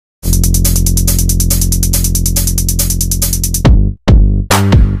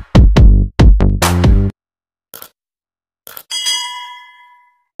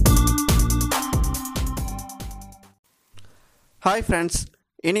Hi friends,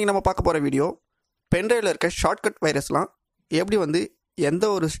 இன்றைக்கி நம்ம பார்க்க போகிற வீடியோ பென்ட்ரைவில் இருக்க ஷார்ட்கட் வைரஸ்லாம் எப்படி எந்த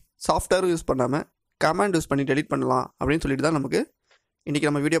ஒரு சாஃப்ட்வேரும் யூஸ் பண்ணாமல் கமாண்ட் யூஸ் பண்ணி டெலீட் பண்ணலாம் அப்படின்னு சொல்லிட்டு தான் நமக்கு இன்றைக்கி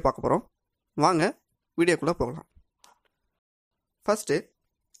நம்ம வீடியோ பார்க்க போகிறோம். வாங்க வீடியோக்குள்ளே போகலாம். ஃபஸ்ட்டு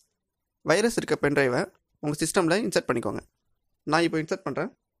வைரஸ் இருக்க பென்ட்ரைவை உங்கள் சிஸ்டமில் இன்சர்ட் பண்ணிக்கோங்க. நான் இப்போ இன்சர்ட்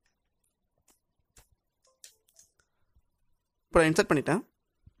பண்ணுறேன். இப்போ நான் இன்சர்ட் பண்ணிட்டேன்.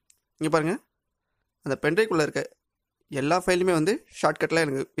 இங்கே பாருங்கள், அந்த பென்ட்ரைவ்க்குள்ளே இருக்க எல்லா ஃபைலுமே ஷார்ட்கட்டில்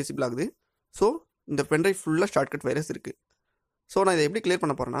எனக்கு விசிபிள் ஆகுது. ஸோ இந்த பென்ட்ரைவ் ஃபுல்லாக ஷார்ட்கட் வைரஸ் இருக்குது. ஸோ நான் இதை எப்படி கிளியர்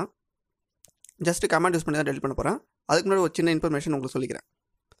பண்ண போகிறேன்னா, ஜஸ்ட்டு கமாண்ட் யூஸ் பண்ணி தான் டெலிட் பண்ண போகிறேன். அதுக்கு முன்னாடி ஒரு சின்ன இன்ஃபர்மேஷன் உங்களுக்கு சொல்லிக்கிறேன்.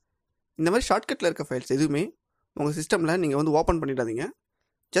 இந்த மாதிரி ஷார்ட்கட்டில் இருக்க ஃபைல்ஸ் எதுவுமே உங்கள் சிஸ்டமில் நீங்கள் ஓப்பன் பண்ணிடாதீங்க.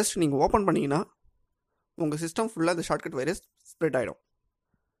 ஜஸ்ட் நீங்கள் ஓப்பன் பண்ணிங்கன்னா உங்கள் சிஸ்டம் ஃபுல்லாக இந்த ஷார்ட்கட் வைரஸ் ஸ்ப்ரெட் ஆகிடும்.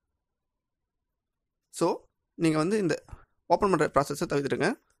 ஸோ நீங்கள் இந்த ஓப்பன் பண்ணுற ப்ராசஸை தவிர்த்துடுங்க.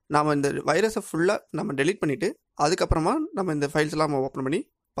 நாம் இந்த வைரஸை ஃபுல்லாக நம்ம டெலீட் பண்ணிவிட்டு அதுக்கப்புறமா நம்ம இந்த ஃபைல்ஸ்லாம் நம்ம ஓப்பன் பண்ணி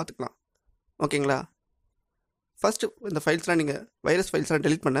பார்த்துக்கலாம். ஓகேங்களா? ஃபஸ்ட்டு இந்த ஃபைல்ஸ்லாம் நீங்கள் வைரஸ் ஃபைல்ஸ்லாம்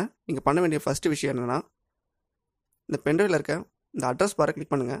டெலீட் நீங்கள் பண்ண வேண்டிய ஃபஸ்ட்டு விஷயம் என்னென்னா, இந்த பென்ட்ரைவில் இருக்க இந்த அட்ரஸ் பாரை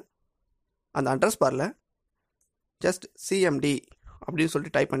கிளிக் பண்ணுங்கள். அந்த அட்ரஸ் பாரில் ஜஸ்ட் சிஎம்டி அப்படின்னு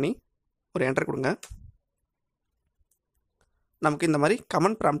சொல்லிட்டு டைப் பண்ணி ஒரு என்டர் கொடுங்க. நமக்கு இந்த மாதிரி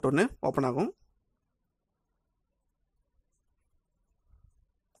கமெண்ட் ப்ராம்ப்ட் ஒன்று ஓப்பன் ஆகும்.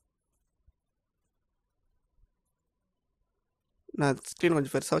 நான் ஸ்க்ரீன்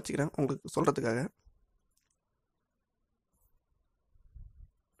கொஞ்சம் பெருசாக வச்சுக்கிறேன் உங்களுக்கு சொல்கிறதுக்காக.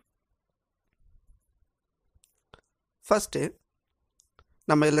 ஃபஸ்ட்டு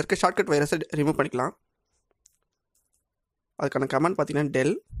நம்ம இதில் இருக்க ஷார்ட்கட் வைரஸை ரிமூவ் பண்ணிக்கலாம். அதுக்கான கமெண்ட் பார்த்தீங்கன்னா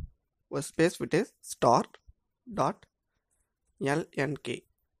டெல் ஒரு ஸ்பேஸ் விட்டு *.lnk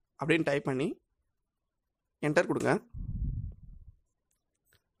அப்படின்னு டைப் பண்ணி என்டர் கொடுங்க.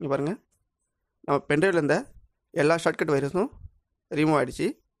 இங்கே பாருங்கள், நம்ம பென்ட்ரைவில் இருந்த எல்லா ஷார்ட்கட் வைரஸும் ரிமூவ் ஆகிடுச்சு.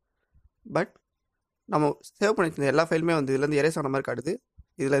 பட் நம்ம சேவ் பண்ணியிருந்த எல்லா ஃபைலுமே இதுலேருந்து எரேஸ் ஆன மாதிரி காட்டுது.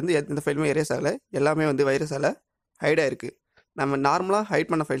 இதுலேருந்து எந்த ஃபைலுமே எரேஸ் ஆகலை. எல்லாமே வைரஸால் ஹைட் ஆகிருக்கு. நம்ம நார்மலாக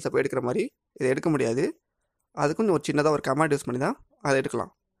ஹைட் பண்ண ஃபைல்ஸை போய் எடுக்கிற மாதிரி இதை எடுக்க முடியாது. அதுக்கும் ஒரு சின்னதாக ஒரு கமாண்ட் யூஸ் பண்ணி தான் அதை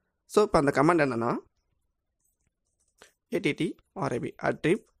எடுக்கலாம். ஸோ இப்போ அந்த கமாண்ட் என்னென்னா, ATTRIB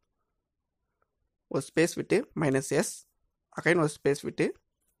அட்ரிப் ஒரு ஸ்பேஸ் விட்டு -s அகைன் ஒரு ஸ்பேஸ் விட்டு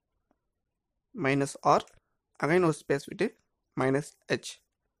 -r அகைன் ஒரு ஸ்பேஸ் விட்டு -h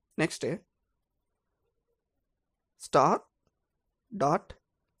நெக்ஸ்ட்டு *.*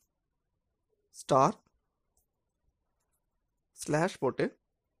 போட்டு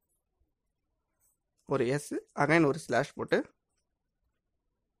ஒரு s அகைன் ஒரு ஸ்லாஷ் போட்டு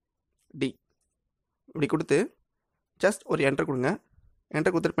d இப்படி கொடுத்து ஜஸ்ட் ஒரு என்டர் கொடுங்க.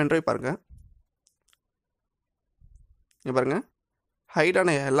 என்டர் கொடுத்துட்டு பென்ட்ரைவ் பாருங்கள். இங்கே பாருங்கள், ஹைடான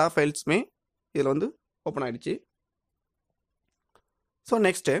எல்லா ஃபைல்ஸுமே இதில் ஓப்பன் ஆகிடுச்சு. ஸோ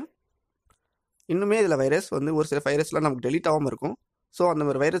நெக்ஸ்ட்டு இன்னுமே இதில் வைரஸ் ஒரு சில வைரஸ்லாம் நமக்கு டெலீட் ஆகாமல் இருக்கும். ஸோ அந்த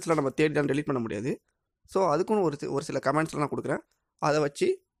மாதிரி வைரஸ்லாம் நம்ம தேடி தான் டெலீட் பண்ண முடியாது. ஸோ அதுக்குன்னு ஒரு சில கமெண்ட்ஸ்லாம் நான் கொடுக்குறேன். அதை வச்சு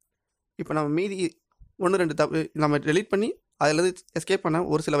இப்போ நம்ம மீதி 1-2 நம்ம டெலீட் பண்ணி அதில் எஸ்கேப் பண்ண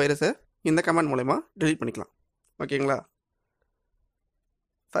ஒரு சில வைரஸை இந்த கமெண்ட் மூலமா டெலீட் பண்ணிக்கலாம். ஓகேங்களா?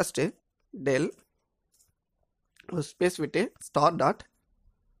 ஃபஸ்ட்டு டெல் ஒரு ஸ்பேஸ் விட்டு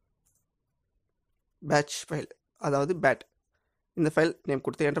 *.batch ஃபைல், அதாவது பேட் இந்த ஃபைல் நேம்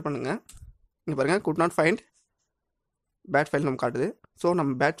கொடுத்து என்டர் பண்ணுங்கள். இங்கே பாருங்கள், could not find bad file நம்ம காட்டுது. ஸோ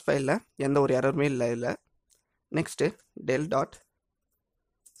நம்ம பேட் ஃபைலில் எந்த ஒரு எரருமே இல்லை. நெக்ஸ்ட்டு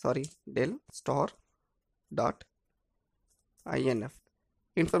del*.inf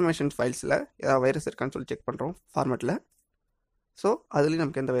இன்ஃபர்மேஷன் ஃபைல்ஸில் ஏதாவது வைரஸ் இருக்கான்னு சொல்லி செக் பண்ணுறோம் ஃபார்மேட்டில். ஸோ அதுலேயும்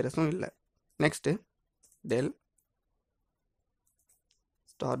நமக்கு எந்த வைரஸும் இல்லை. நெக்ஸ்ட்டு del*.vbs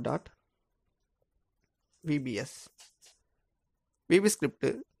விபி ஸ்கிரிப்ட்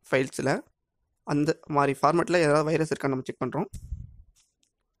ஃபைல்ஸில் அந்த மாதிரி ஃபார்மேட்டில் ஏதாவது வைரஸ் இருக்கான்னு நம்ம செக் பண்ணுறோம்.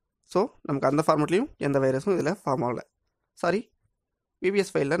 ஸோ நமக்கு அந்த ஃபார்மேட்லேயும் எந்த வைரஸும் இதில் ஃபார்ம் ஆகலை.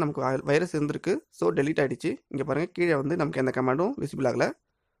 விபிஎஸ் ஃபைலில் நமக்கு வைரஸ் இருந்திருக்கு. ஸோ டெலீட் ஆகிடுச்சு. இங்கே பாருங்கள், கீழே நமக்கு எந்த கமாண்டும் விசிபிள் ஆகலை.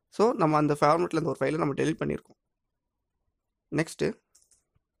 ஸோ நம்ம அந்த ஃபார்மேட்டில் இந்த ஒரு ஃபைலை நம்ம டெலீட் பண்ணியிருக்கோம். நெக்ஸ்ட்டு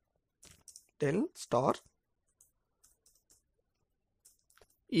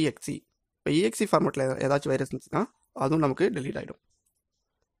del*.exe இப்போ exe ஃபார்மேட்டில் ஏதாச்சும் வைரஸ் இருந்துச்சுன்னா அதுவும் நமக்கு டெலீட் ஆகிடும்.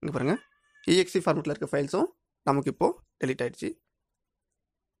 இங்கே பாருங்கள், exe ஃபார்மேட்டில் இருக்க ஃபைல்ஸும் நமக்கு இப்போது டெலீட் ஆகிடுச்சு.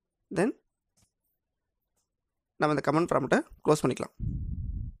 தென் நம்ம இந்த கமெண்ட் ப்ராம்ப்ட்டை க்ளோஸ் பண்ணிக்கலாம்.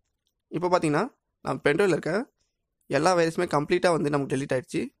 இப்போ பார்த்தீங்கன்னா நம்ம பென்ட்ரைவில் இருக்க எல்லா வைரஸுமே கம்ப்ளீட்டாக நமக்கு டெலீட்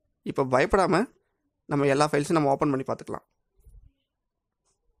ஆகிடுச்சு. இப்போ பயப்படாமல் நம்ம எல்லா ஃபைல்ஸும் நம்ம ஓப்பன் பண்ணி பார்த்துக்கலாம்.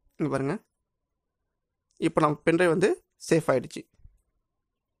 இங்கே பாருங்கள், இப்போ நம்ம பென்ட்ரைவ் சேஃப் ஆகிடுச்சு.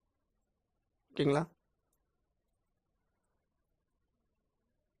 ஓகேங்களா?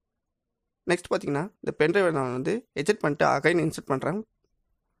 நெக்ஸ்ட் பார்த்தீங்கன்னா இந்த பென்ட்ரைவை நான் வந்து எஜெக்ட் பண்ணிட்டு அகைன் இன்சர்ட் பண்ணுறேன்.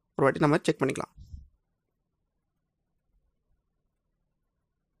 ஒரு வாட்டி நம்ம செக் பண்ணிக்கலாம்.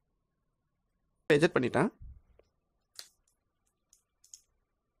 எஜெக்ட் பண்ணிட்டேன்.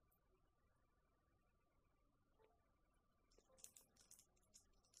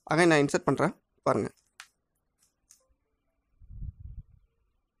 அகைன் நான் இன்சர்ட் பண்ணுறேன். பாருங்கள்,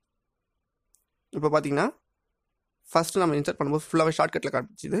 இப்போ பார்த்தீங்கன்னா ஃபஸ்ட்டு நம்ம இன்சர்ட் பண்ணும்போது ஃபுல்லாகவே ஷார்ட்கட்டில்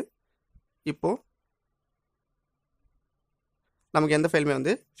காமிச்சிது. இப்போது நமக்கு எந்த ஃபைலுமே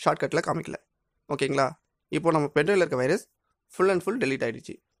வந்து ஷார்ட்கட்டில் காமிக்கல. ஓகேங்களா? இப்போது நம்ம பென்ட்ரைவில் இருக்க virus full and full delete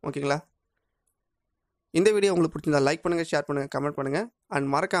ஆகிடுச்சு. ஓகேங்களா? இந்த வீடியோ உங்களுக்கு பிடிச்சிருந்தா லைக் பண்ணுங்கள், ஷேர் பண்ணுங்கள், கமெண்ட் பண்ணுங்கள் அண்ட்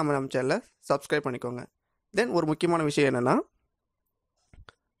மறக்காமல் நம்ம சேனலை சப்ஸ்கிரைப் பண்ணிக்கோங்க. தென் ஒரு முக்கியமான விஷயம் என்னென்னா,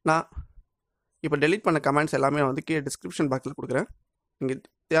 நான் இப்போ டெலீட் பண்ண கமெண்ட்ஸ் எல்லாமே வந்து கீழே டிஸ்கிரிப்ஷன் பாக்ஸில் கொடுக்குறேன். நீங்கள்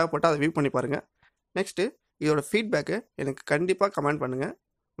தேவைப்பட்டால் அதை வியூ பண்ணி பாருங்கள். நெக்ஸ்ட்டு இதோட ஃபீட்பேக்கு எனக்கு கண்டிப்பாக கமெண்ட் பண்ணுங்கள்.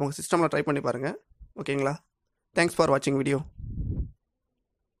 உங்கள் சிஸ்டமில் ட்ரை பண்ணி பாருங்கள். ஓகேங்களா? தேங்க்ஸ் ஃபார் வாட்சிங் வீடியோ.